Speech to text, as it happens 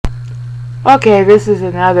Okay, this is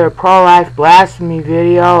another pro-life blasphemy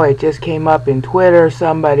video. It just came up in Twitter.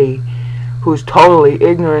 Somebody who's totally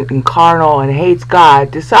ignorant and carnal and hates God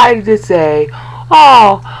decided to say,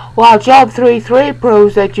 oh, well, Job 3:3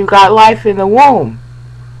 proves that you got life in the womb.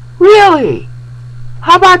 Really?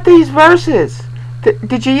 How about these verses?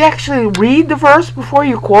 Did you actually read the verse before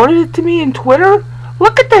you quoted it to me in Twitter?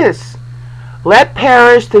 Look at this. Let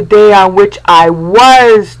perish the day on which I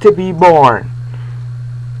was to be born.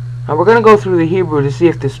 Now we're going to go through the Hebrew to see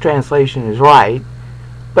if this translation is right.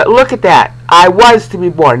 But look at that. I was to be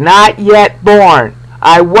born. Not yet born.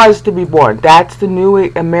 I was to be born. That's the New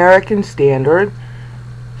American Standard.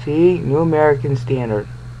 See? New American Standard.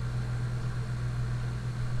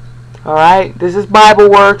 Alright? This is Bible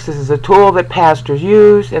Works. This is a tool that pastors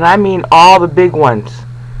use. And I mean all the big ones.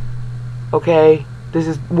 Okay? This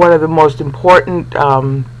is one of the most important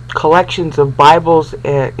collections of Bibles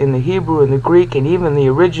in the Hebrew and the Greek and even the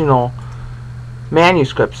original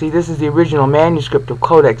manuscript. See, this is the original manuscript of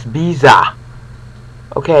Codex Biza.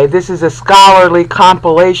 Okay, this is a scholarly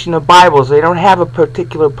compilation of Bibles. They don't have a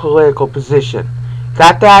particular political position.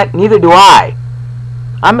 Got that? Neither do I.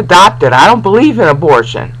 I'm adopted. I don't believe in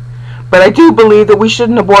abortion. But I do believe that we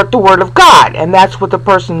shouldn't abort the Word of God. And that's what the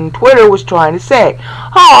person on Twitter was trying to say.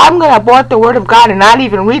 Oh, I'm going to abort the Word of God and not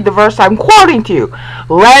even read the verse I'm quoting to you.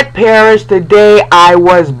 Let perish the day I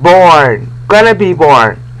was born. Gonna be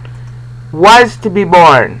born. Was to be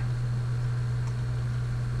born.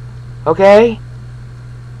 Okay?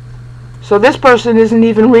 So this person isn't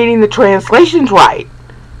even reading the translations right.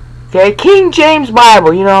 Okay, King James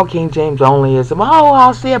Bible, you know, King James onlyism. Oh,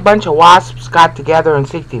 I'll see a bunch of wasps got together in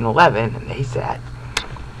 1611, and they said,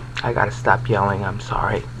 I gotta stop yelling, I'm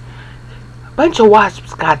sorry. A bunch of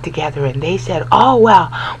wasps got together, and they said, oh,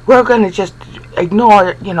 well, we're gonna just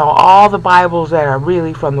ignore, you know, all the Bibles that are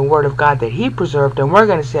really from the Word of God that He preserved, and we're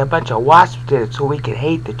gonna say a bunch of wasps did it so we can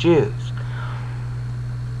hate the Jews.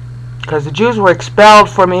 Because the Jews were expelled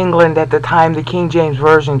from England at the time the King James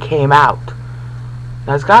Version came out.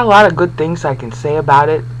 Now, it's got a lot of good things I can say about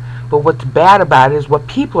it, but what's bad about it is what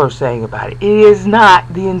people are saying about it. It is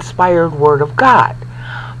not the inspired Word of God.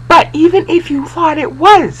 But even if you thought it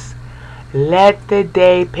was, let the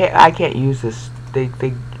day I can't use this. They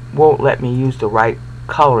won't let me use the right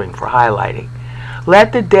coloring for highlighting.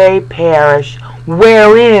 Let the day perish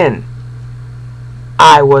wherein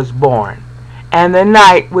I was born, and the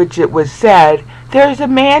night which it was said, there is a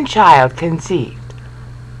man-child conceived.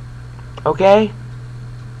 Okay?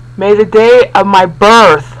 May the day of my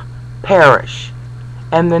birth perish,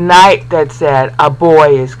 and the night that said, a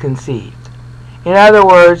boy is conceived. In other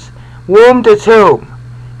words, womb to tomb.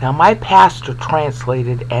 Now my pastor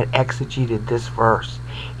translated and exegeted this verse.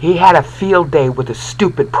 He had a field day with the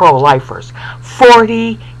stupid pro-lifers.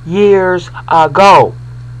 40 years ago,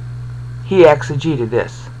 he exegeted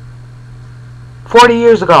this. 40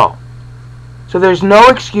 years ago. So there's no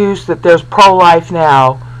excuse that there's pro-life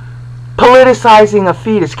now politicizing a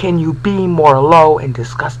fetus. Can you be more low and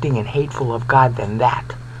disgusting and hateful of God than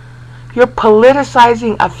that? You're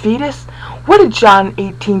politicizing a fetus? What did John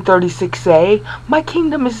 18:36 say? My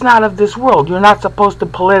kingdom is not of this world. You're not supposed to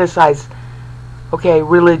politicize, okay,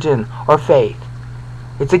 religion or faith.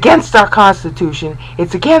 It's against our Constitution,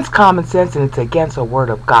 it's against common sense, and it's against the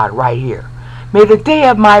Word of God right here. May the day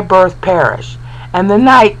of my birth perish, and the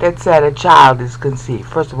night that said a child is conceived.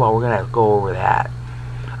 First of all, we're going to go over that.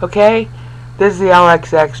 Okay, this is the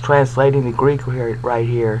LXX translating the Greek right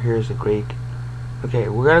here. Here's the Greek. Okay,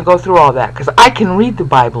 we're going to go through all that because I can read the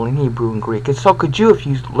Bible in Hebrew and Greek, and so could you if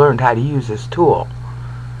you learned how to use this tool.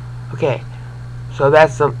 Okay, so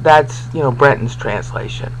that's you know, Brenton's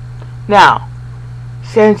translation. Now,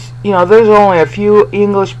 since you know there's only a few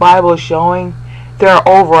English Bibles showing, there are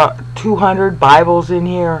over 200 Bibles in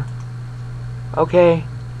here. Okay,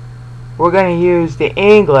 we're going to use the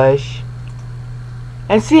English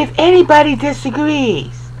and see if anybody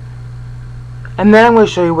disagrees. And then I'm going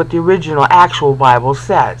to show you what the original actual Bible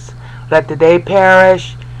says. Let the day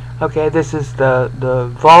perish. Okay, this is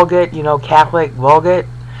the Vulgate, you know, Catholic Vulgate.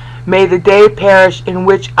 May the day perish in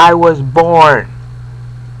which I was born.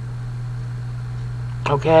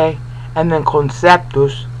 Okay, and then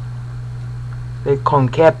conceptus. The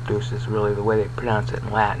conceptus is really the way they pronounce it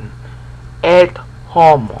in Latin. Et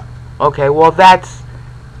homo. Okay, well that's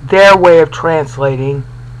their way of translating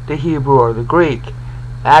the Hebrew or the Greek.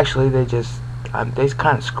 Actually, they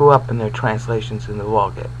kind of screw up in their translations in the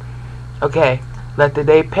Vulgate. Okay, let the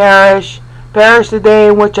day perish. Perish the day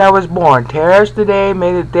in which I was born. Perish the day.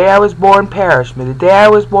 May the day I was born perish. May the day I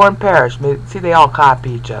was born perish. See, they all copy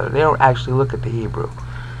each other. They don't actually look at the Hebrew.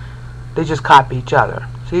 They just copy each other.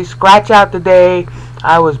 See, scratch out the day.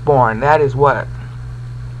 I was born. That is what?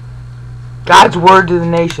 God's word to the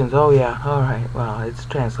nations. Oh yeah. Alright. Well, its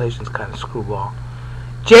translation's kind of screwball.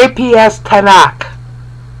 JPS Tanakh.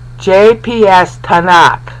 JPS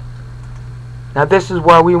Tanakh. Now this is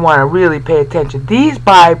where we want to really pay attention. These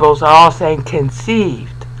Bibles are all saying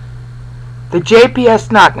conceived. The JPS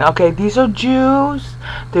Tanakh. Okay, these are Jews.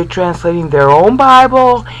 They're translating their own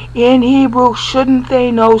Bible in Hebrew. Shouldn't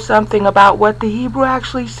they know something about what the Hebrew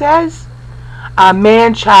actually says? A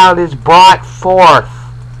man-child is brought forth.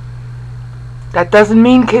 That doesn't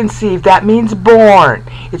mean conceived. That means born.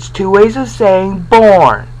 It's two ways of saying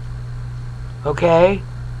born. Okay?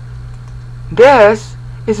 This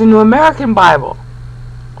is a New American Bible.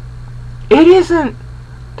 It isn't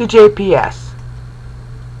the JPS.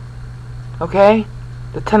 Okay?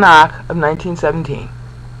 The Tanakh of 1917.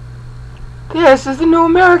 This is the New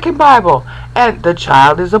American Bible. And the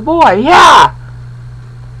child is a boy. Yeah!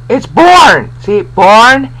 It's born. See?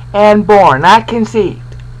 Born and born. Not conceived.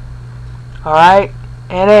 Alright?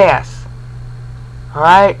 NAS.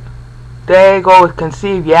 Alright? They go with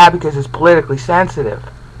conceived, yeah, because it's politically sensitive.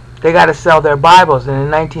 They got to sell their Bibles. And in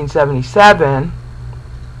 1977,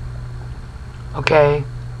 okay,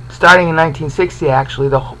 starting in 1960 actually,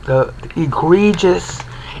 the egregious,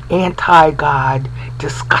 anti-God,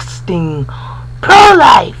 disgusting,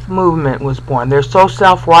 pro-life movement was born. They're so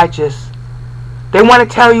self-righteous. They want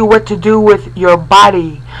to tell you what to do with your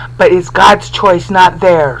body, but it's God's choice, not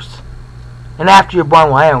theirs. And after you're born,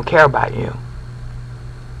 well, I don't care about you.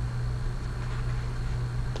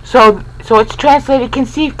 So it's translated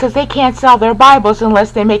conceived because they can't sell their Bibles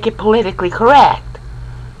unless they make it politically correct.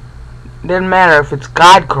 Doesn't matter if it's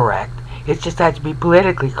God correct. It just has to be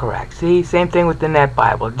politically correct. See? Same thing with the Net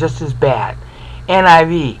Bible. Just as bad.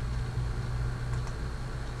 NIV.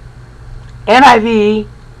 NIV,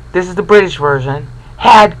 this is the British version,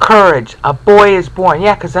 had courage. A boy is born.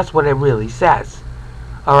 Yeah, because that's what it really says.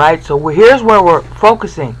 Alright, so here's where we're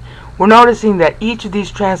focusing. We're noticing that each of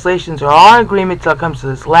these translations are all in agreement till it comes to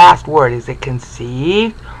this last word. Is it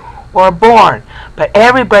conceived or born? But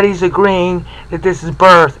everybody's agreeing that this is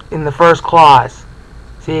birth in the first clause.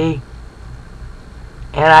 See?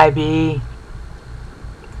 NIV,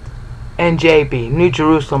 NJB, New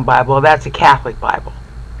Jerusalem Bible. That's a Catholic Bible.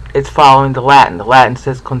 It's following the Latin. The Latin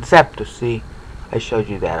says conceptus. See? I showed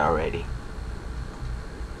you that already.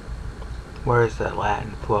 Where is that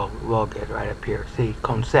Latin? Well, we'll get right up here. See,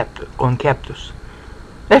 conceptus.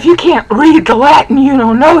 If you can't read the Latin, you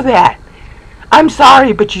don't know that. I'm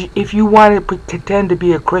sorry, but if you want to pretend to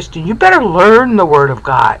be a Christian, you better learn the Word of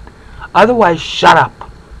God. Otherwise, shut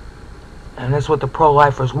up. And that's what the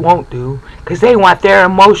pro-lifers won't do, because they want their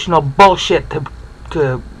emotional bullshit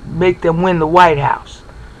to make them win the White House,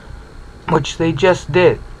 which they just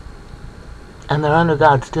did. And they're under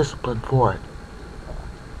God's discipline for it.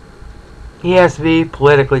 ESV,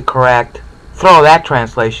 politically correct. Throw that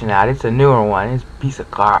translation out. It's a newer one. It's a piece of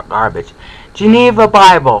garbage. Geneva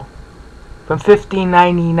Bible from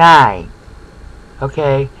 1599.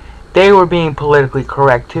 Okay? They were being politically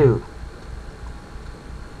correct too.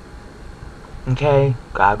 Okay?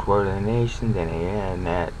 God's Word of the Nations and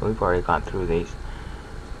that. We've already gone through these.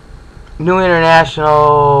 New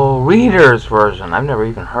International Reader's Version. I've never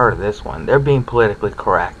even heard of this one. They're being politically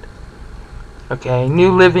correct. Okay,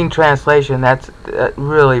 New Living Translation, that's a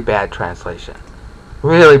really bad translation.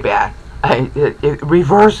 Really bad. It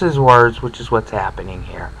reverses words, which is what's happening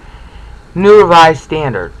here. New Revised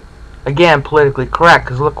Standard. Again, politically correct,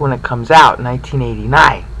 because look when it comes out,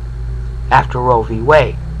 1989, after Roe v.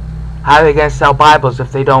 Wade. How are they going to sell Bibles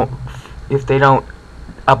if they don't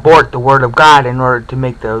abort the Word of God in order to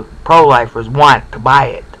make the pro-lifers want to buy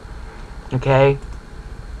it? Okay?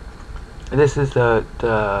 This is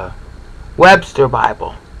the Webster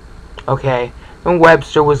Bible. Okay? And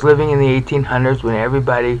Webster was living in the 1800s when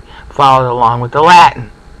everybody followed along with the Latin.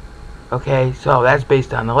 Okay? So that's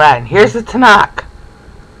based on the Latin. Here's the Tanakh.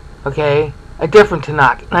 Okay? A different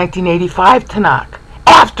Tanakh. 1985 Tanakh.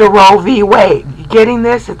 After Roe v. Wade. You getting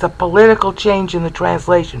this? It's a political change in the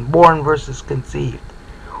translation. Born versus conceived.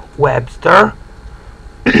 Webster.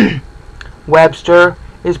 Webster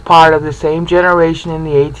is part of the same generation in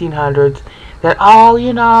the 1800s that, oh,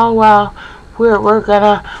 you know, well, we're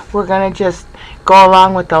gonna just go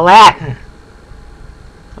along with the Latin.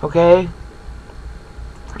 Okay?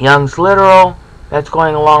 Young's literal, that's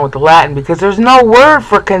going along with the Latin because there's no word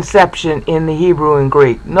for conception in the Hebrew and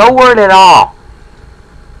Greek. No word at all.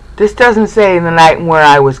 This doesn't say in the night where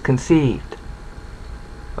I was conceived.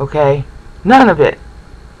 Okay? None of it.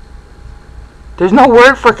 There's no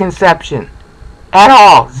word for conception at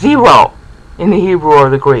all. Zero in the Hebrew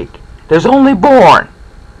or the Greek. There's only born.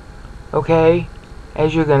 Okay?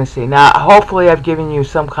 as you're going to see. Now, hopefully I've given you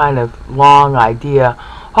some kind of long idea.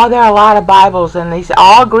 Oh, there are a lot of Bibles, and they say,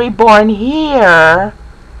 all agree born here.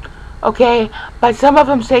 Okay, but some of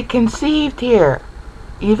them say conceived here,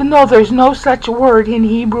 even though there's no such word in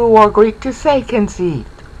Hebrew or Greek to say conceived.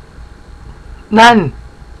 None.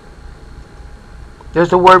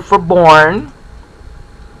 There's a word for born,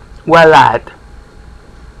 walad.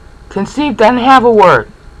 Conceived doesn't have a word,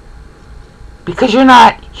 because you're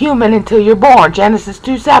not human until you're born. Genesis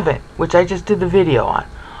 2:7, which I just did the video on.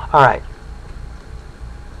 Alright.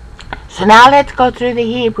 So now let's go through the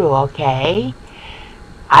Hebrew, okay?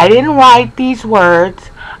 I didn't write these words.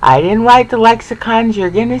 I didn't write the lexicons you're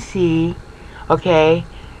going to see, okay?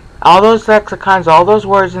 All those lexicons, all those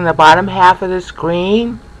words in the bottom half of the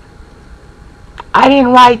screen, I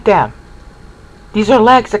didn't write them. These are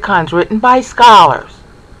lexicons written by scholars.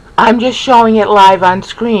 I'm just showing it live on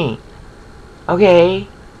screen. Okay?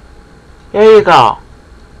 There you go.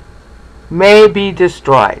 May be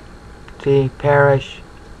destroyed. See, perish.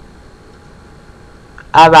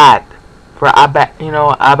 Abad. For abad, you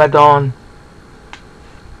know, Abaddon.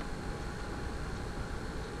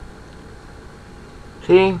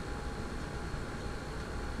 See?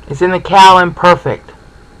 It's in the Cal imperfect.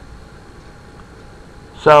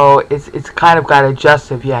 So it's kind of got a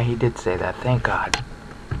jussive. Yeah, he did say that. Thank God.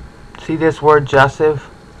 See this word jussive?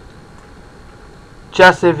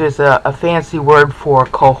 Jussive is a fancy word for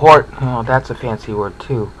cohort. Oh, that's a fancy word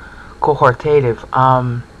too. Cohortative.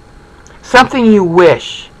 Something you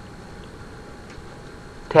wish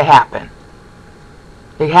to happen.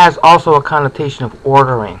 It has also a connotation of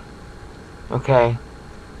ordering. Okay?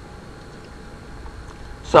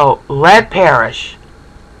 So, let perish.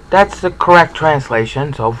 That's the correct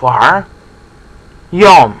translation so far.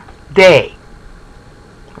 Yom, day.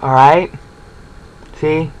 Alright?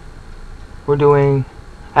 See? We're doing...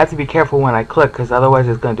 I have to be careful when I click, because otherwise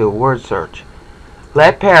it's going to do a word search.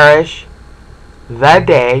 Let perish the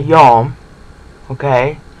day, Yom.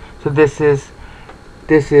 Okay? So this is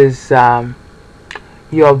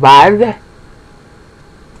Yobad,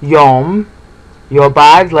 Yom,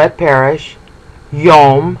 Yobad, let perish,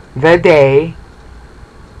 Yom, the day,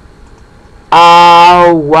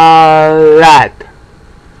 Awalat.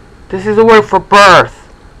 This is a word for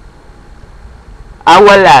birth.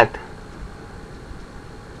 Awalat.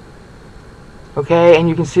 Okay, and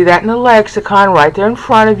you can see that in the lexicon right there in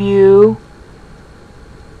front of you.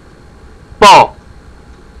 Bo.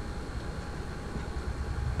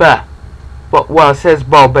 Bah. Well, it says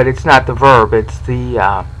bo, but it's not the verb. It's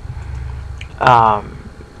the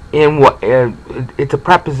it's a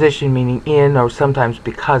preposition meaning in or sometimes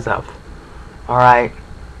because of. All right.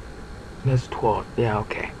 That's 12. Yeah.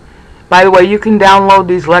 Okay. By the way, you can download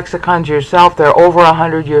these lexicons yourself. They're over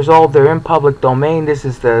 100 years old. They're in public domain. This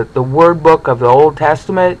is the word book of the Old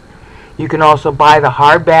Testament. You can also buy the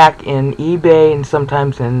hardback in eBay and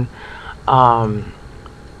sometimes in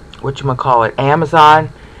Amazon.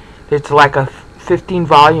 It's like a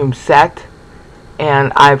 15-volume set,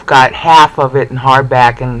 and I've got half of it in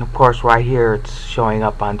hardback, and of course right here it's showing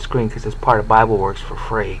up on screen because it's part of BibleWorks for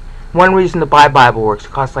free. One reason to buy BibleWorks,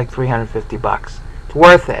 it costs like $350. It's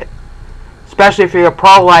worth it. Especially if you're a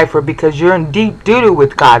pro-lifer, because you're in deep doo-doo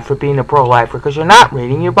with God for being a pro-lifer, because you're not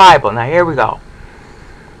reading your Bible. Now here we go.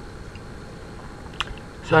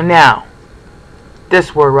 So now,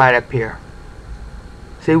 this word right up here.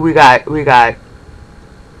 See, we got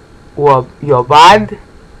Yobad,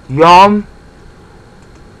 Yom,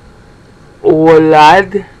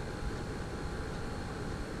 Olad,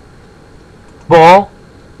 Bo,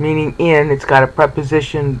 meaning in. It's got a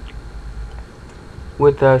preposition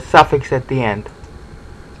with a suffix at the end,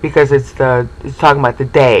 because it's talking about the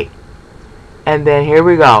day. And then here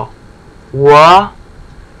we go. Wa,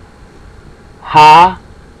 ha,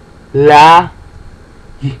 la,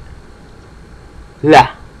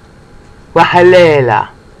 la, wahalela.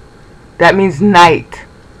 That means night.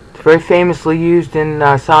 It's very famously used in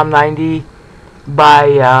Psalm 90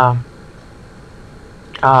 by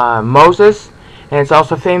Moses, and it's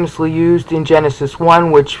also famously used in Genesis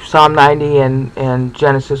 1, which Psalm 90 and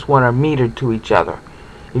Genesis 1 are metered to each other.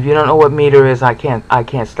 If you don't know what meter is, I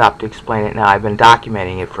can't stop to explain it now. I've been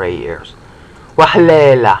documenting it for 8 years.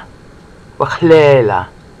 Wahalela, wahalela.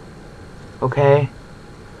 Okay.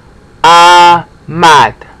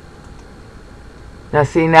 Ahmad. Now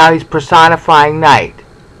see, now he's personifying night.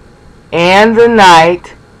 And the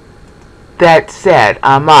night that said,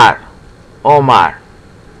 Amar, Omar,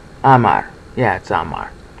 Amar. Yeah, it's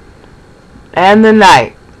Amar. And the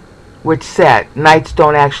night which said, nights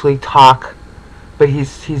don't actually talk, but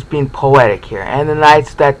he's being poetic here. And the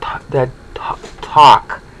nights that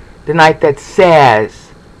talk, The night that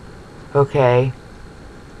says, okay,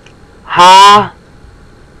 ha,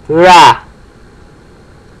 ra.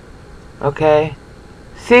 Okay?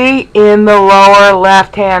 See in the lower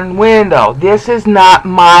left-hand window. This is not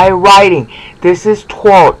my writing. This is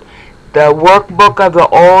tawdry, the workbook of the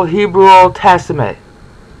Old Hebrew Old Testament.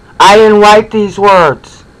 I didn't write these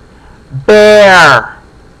words. Bear.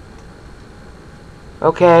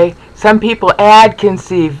 Okay? Some people add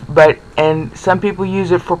conceive, and some people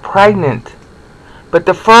use it for pregnant. But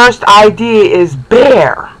the first idea is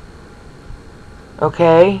bear.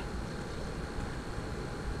 Okay?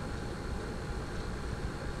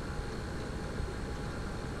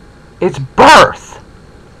 It's birth.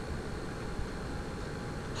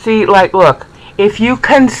 See, like, look, if you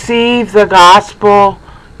conceive the gospel,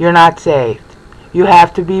 you're not saved. You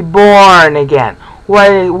have to be born again.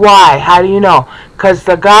 Why? How do you know? Because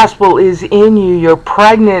the gospel is in you. You're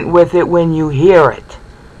pregnant with it when you hear it.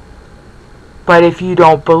 But if you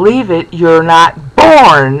don't believe it, you're not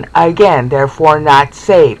born again, therefore not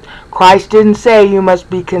saved. Christ didn't say you must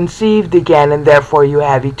be conceived again and therefore you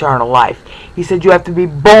have eternal life. He said you have to be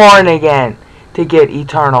born again to get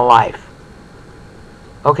eternal life.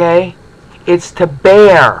 Okay? It's to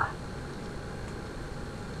bear.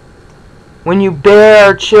 When you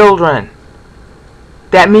bear children,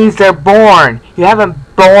 that means they're born. You haven't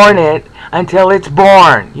born it until it's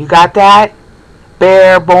born. You got that?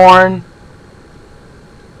 Bear, born.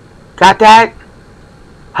 Got that?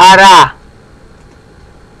 Hara.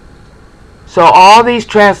 So all these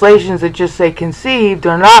translations that just say conceived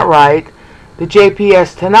are not right. The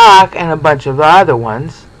JPS Tanakh and a bunch of the other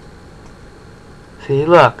ones. See,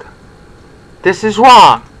 look. This is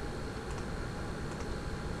wrong.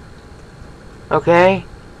 Okay?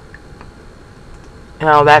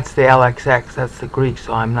 No, that's the LXX. That's the Greek,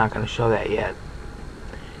 so I'm not going to show that yet.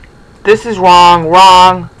 This is wrong,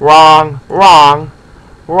 wrong, wrong, wrong,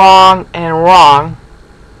 wrong, and wrong,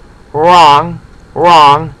 wrong,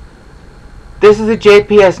 wrong. This is a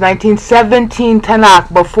JPS 1917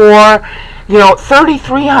 Tanakh. Before,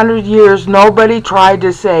 3,300 years, nobody tried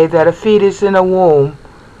to say that a fetus in a womb,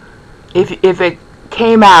 if it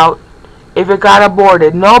came out, if it got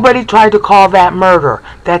aborted, nobody tried to call that murder.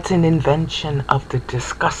 That's an invention of the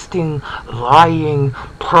disgusting, lying,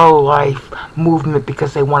 pro-life movement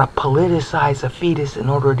because they want to politicize a fetus in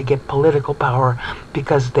order to get political power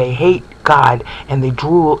because they hate God and they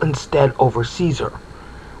drool instead over Caesar.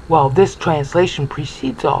 Well, this translation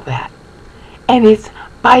precedes all that. And it's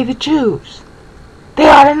by the Jews. They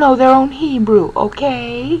ought to know their own Hebrew,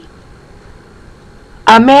 okay?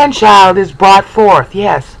 A man-child is brought forth,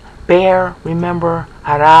 yes. Bear, remember,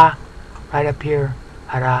 hara, right up here,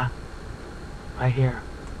 hara, right here.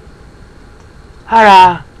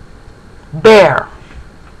 Hara, bear.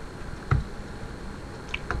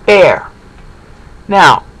 Bear.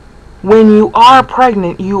 Now, when you are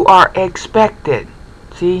pregnant, you are expected.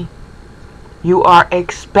 See? You are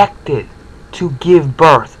expected to give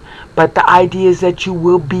birth. But the idea is that you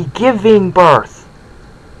will be giving birth.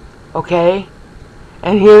 Okay?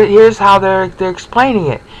 And here's how they're explaining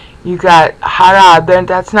it. You got hara, then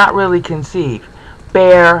that's not really conceive.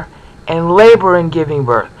 Bear and labor in giving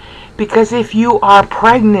birth. Because if you are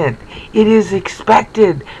pregnant, it is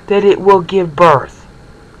expected that it will give birth.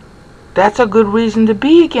 That's a good reason to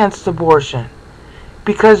be against abortion.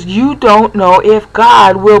 Because you don't know if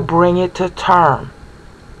God will bring it to term.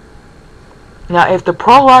 Now, if the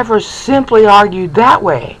pro-lifers simply argued that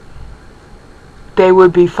way, they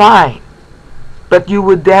would be fine. But you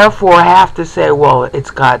would therefore have to say, well,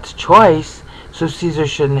 it's God's choice, so Caesar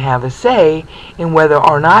shouldn't have a say in whether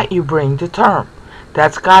or not you bring to term.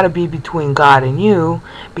 That's got to be between God and you,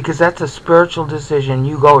 because that's a spiritual decision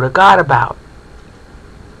you go to God about.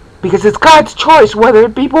 Because it's God's choice whether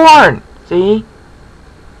it be born. See?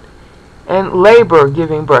 And labor,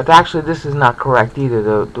 giving birth. Actually, this is not correct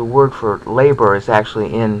either. The word for labor is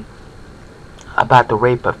actually in about the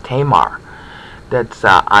rape of Tamar. That's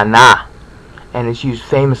anah. And it's used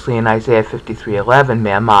famously in Isaiah 53:11.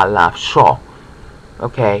 Me'ama nafsho.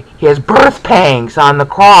 Okay? He has birth pangs on the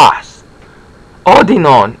cross.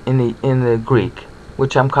 Odinon in the Greek,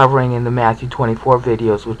 which I'm covering in the Matthew 24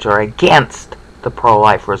 videos, which are against the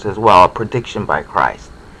pro-lifers as well. A prediction by Christ.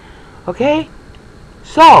 Okay?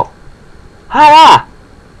 So, hara,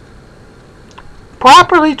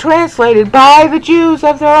 properly translated by the Jews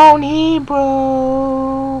of their own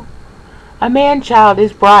Hebrew. A man-child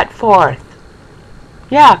is brought forth.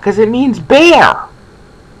 Yeah, because it means bear.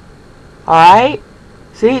 Alright?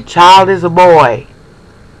 See, child is a boy.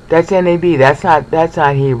 That's NAB. That's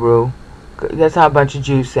not Hebrew. That's not a bunch of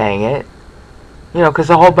Jews saying it. You know, because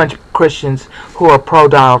a whole bunch of Christians who are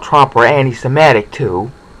pro-Donald Trump were anti-Semitic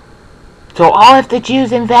too. So all if the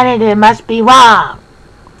Jews invented it must be wrong.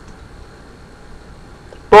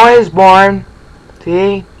 Boy is born.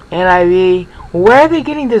 See? NIV. Where are they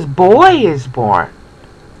getting this boy is born?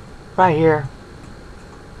 Right here.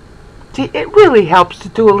 See, it really helps to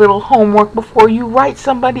do a little homework before you write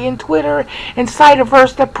somebody in Twitter and cite a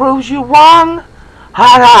verse that proves you wrong.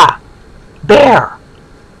 Hara! Bear.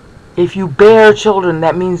 If you bear children,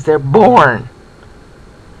 that means they're born.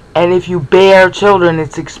 And if you bear children,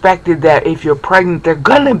 it's expected that if you're pregnant, they're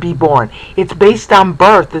gonna be born. It's based on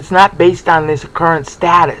birth. It's not based on this current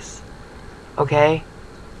status. Okay?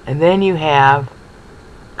 And then you have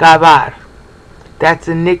Gavar. That's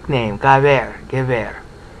a nickname. Gaver. Gever.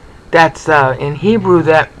 That's in Hebrew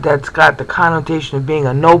that's got the connotation of being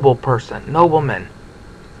a noble person, nobleman.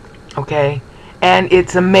 Okay? And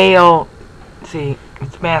it's a male. See,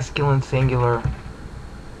 it's masculine singular.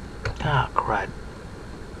 Ah, crud.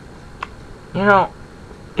 You know,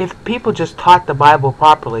 if people just taught the Bible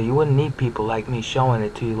properly, you wouldn't need people like me showing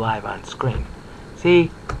it to you live on screen.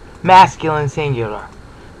 See? Masculine singular.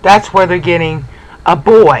 That's where they're getting a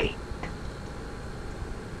boy.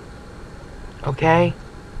 Okay?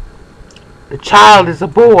 The child is a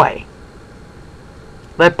boy.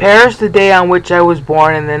 Let perish the day on which I was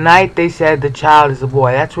born, and the night they said the child is a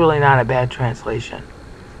boy. That's really not a bad translation.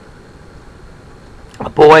 A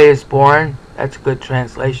boy is born. That's a good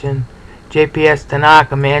translation. JPS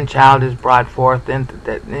Tanakh, a man-child is brought forth. And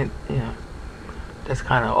that, you know, that's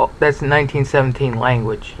kind of, that's 1917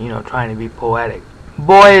 language. You know, trying to be poetic.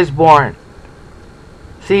 Boy is born.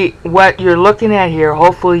 See, what you're looking at here,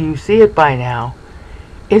 hopefully you see it by now,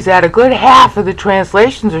 is that a good half of the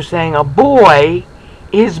translations are saying a boy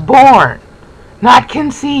is born, not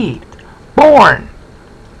conceived, born.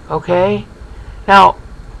 Okay? Now,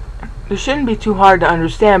 this shouldn't be too hard to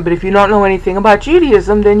understand, but if you don't know anything about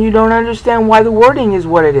Judaism, then you don't understand why the wording is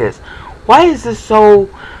what it is. Why is this so,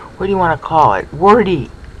 what do you want to call it, wordy?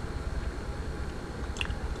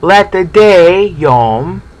 Let the day,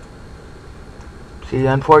 Yom, see,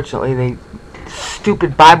 unfortunately, the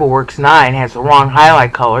stupid BibleWorks 9 has the wrong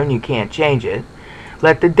highlight color and you can't change it.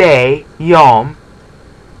 Let the day, Yom,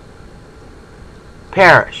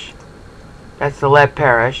 perish. That's the let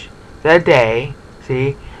perish. The day,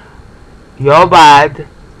 see, Yobad,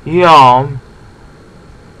 Yom,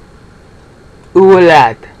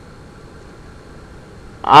 Ulad,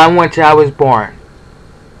 on which I was born.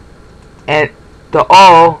 And the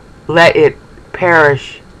O, let it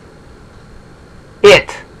perish.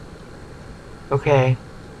 It. Okay.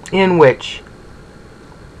 In which.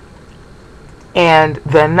 And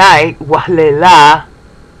the night, Wahlela,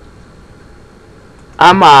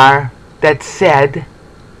 Amar, that said,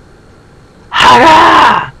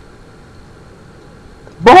 Hara!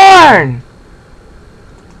 Born!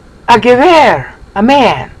 A gever, a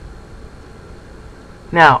man.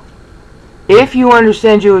 Now, if you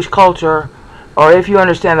understand Jewish culture, or if you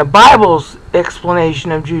understand the Bible's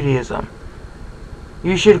explanation of Judaism,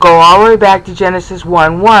 you should go all the way back to Genesis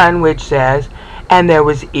 1:1, which says, and there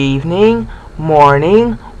was evening,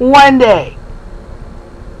 morning, one day.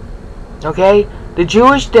 Okay? The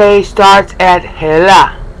Jewish day starts at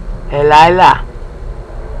Hela, Helila.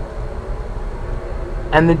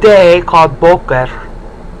 And the day, called Boker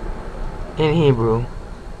in Hebrew,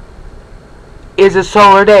 is a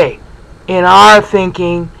solar day. In our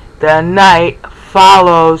thinking, the night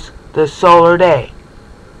follows the solar day.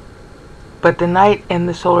 But the night and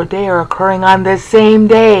the solar day are occurring on the same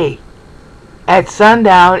day. At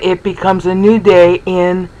sundown, it becomes a new day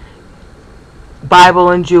in Bible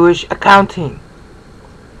and Jewish accounting.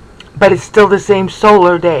 But it's still the same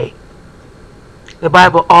solar day. The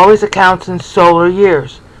Bible always accounts in solar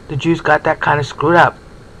years. The Jews got that kind of screwed up.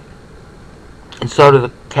 And so do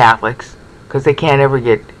the Catholics, because they can't ever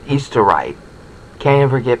get Easter right. Can't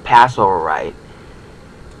ever get Passover right.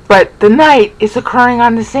 But the night is occurring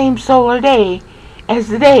on the same solar day as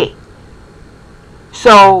the day.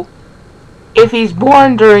 So, if he's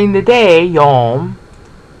born during the day, Yom,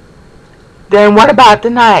 then what about the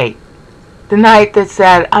night? The night that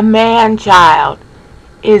said a man-child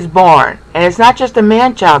is born. And it's not just a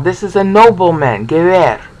man-child. This is a nobleman,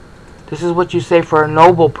 gever. This is what you say for a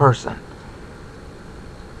noble person.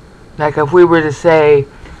 Like if we were to say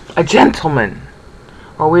a gentleman,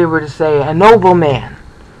 or we were to say a nobleman,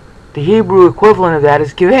 the Hebrew equivalent of that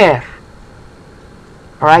is gever.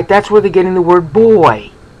 Alright, that's where they're getting the word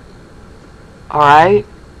boy. Alright?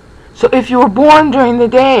 So if you were born during the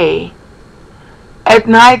day, at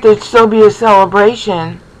night there'd still be a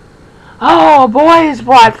celebration. Oh, a boy is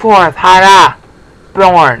brought forth. Hara.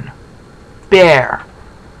 Born. bear.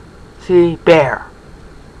 See, bear.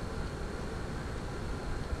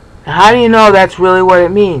 Now, how do you know that's really what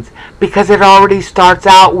it means? Because it already starts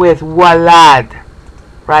out with walad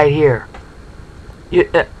right here.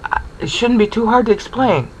 It shouldn't be too hard to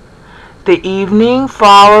explain. The evening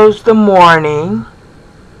follows the morning.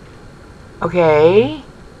 Okay?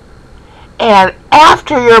 And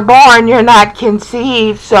after you're born, you're not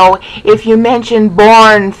conceived. So if you mention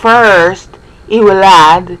born first,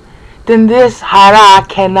 iwalad, then this hara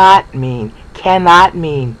cannot mean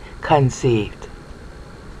conceived.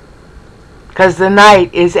 Because the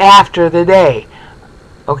night is after the day.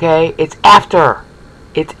 Okay? It's after.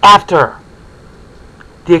 It's after.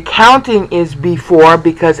 The accounting is before,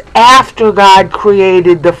 because after God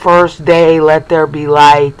created the first day, let there be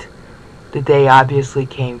light, the day obviously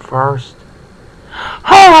came first.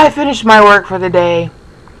 Oh, I finished my work for the day.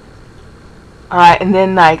 Alright, and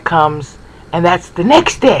then night comes, and that's the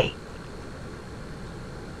next day.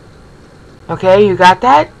 Okay, you got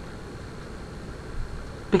that?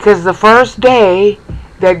 Because the first day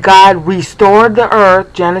that God restored the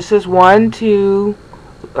earth, Genesis 1:2,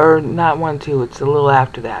 or not 1:2, it's a little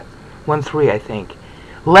after that, 1:3 I think.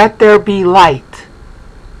 Let there be light.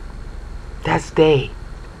 That's day.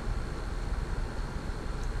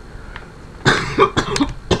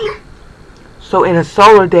 So in a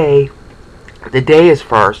solar day, the day is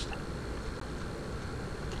first,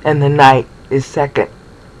 and the night is second.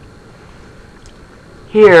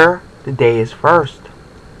 Here, the day is first,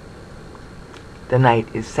 the night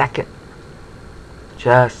is second.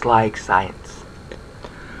 Just like science.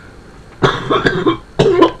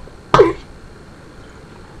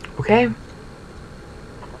 Okay?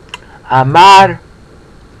 Amar,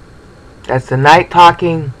 that's the night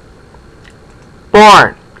talking.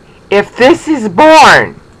 Born. If this is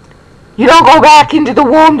born, you don't go back into the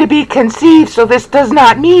womb to be conceived, so this does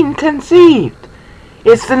not mean conceived.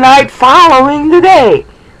 It's the night following the day.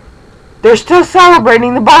 They're still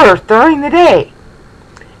celebrating the birth during the day.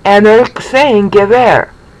 And they're saying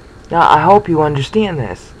gever. Now, I hope you understand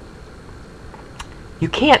this. You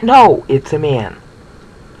can't know it's a man,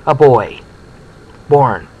 a boy,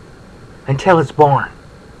 born, until it's born.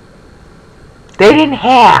 They didn't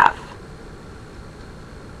have,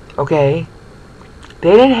 okay,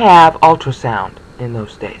 they didn't have ultrasound in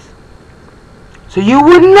those days. So you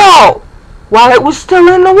wouldn't know, while it was still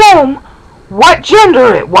in the womb, what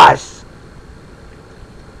gender it was.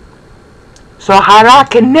 So hara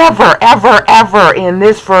can never, ever, ever in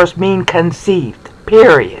this verse mean conceived,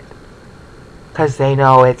 period. Because they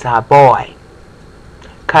know it's a boy.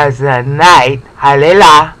 Because the night,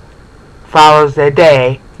 halila, follows the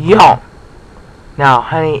day, yom. Now,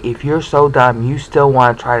 honey, if you're so dumb, you still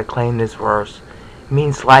want to try to claim this verse. It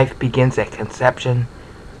means life begins at conception.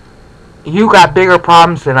 You got bigger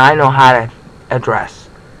problems than I know how to address.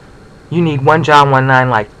 You need 1 John 1:9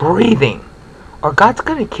 like breathing, or God's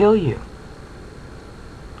going to kill you.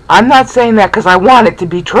 I'm not saying that because I want it to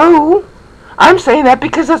be true. I'm saying that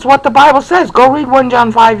because that's what the Bible says. Go read 1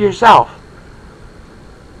 John 5 yourself.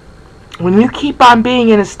 When you keep on being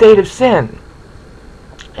in a state of sin,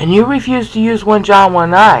 and you refuse to use 1 John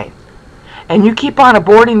 1:9, and you keep on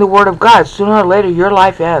aborting the Word of God, sooner or later your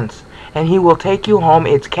life ends, and He will take you home.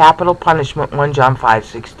 It's capital punishment, 1 John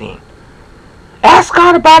 5:16. Ask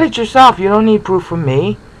God about it yourself. You don't need proof from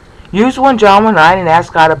me. Use 1 John 1:9 and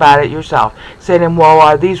ask God about it yourself. Say to Him, well,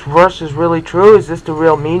 are these verses really true? Is this the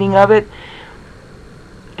real meaning of it?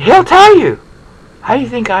 He'll tell you. How do you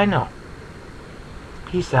think I know?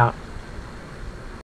 Peace out.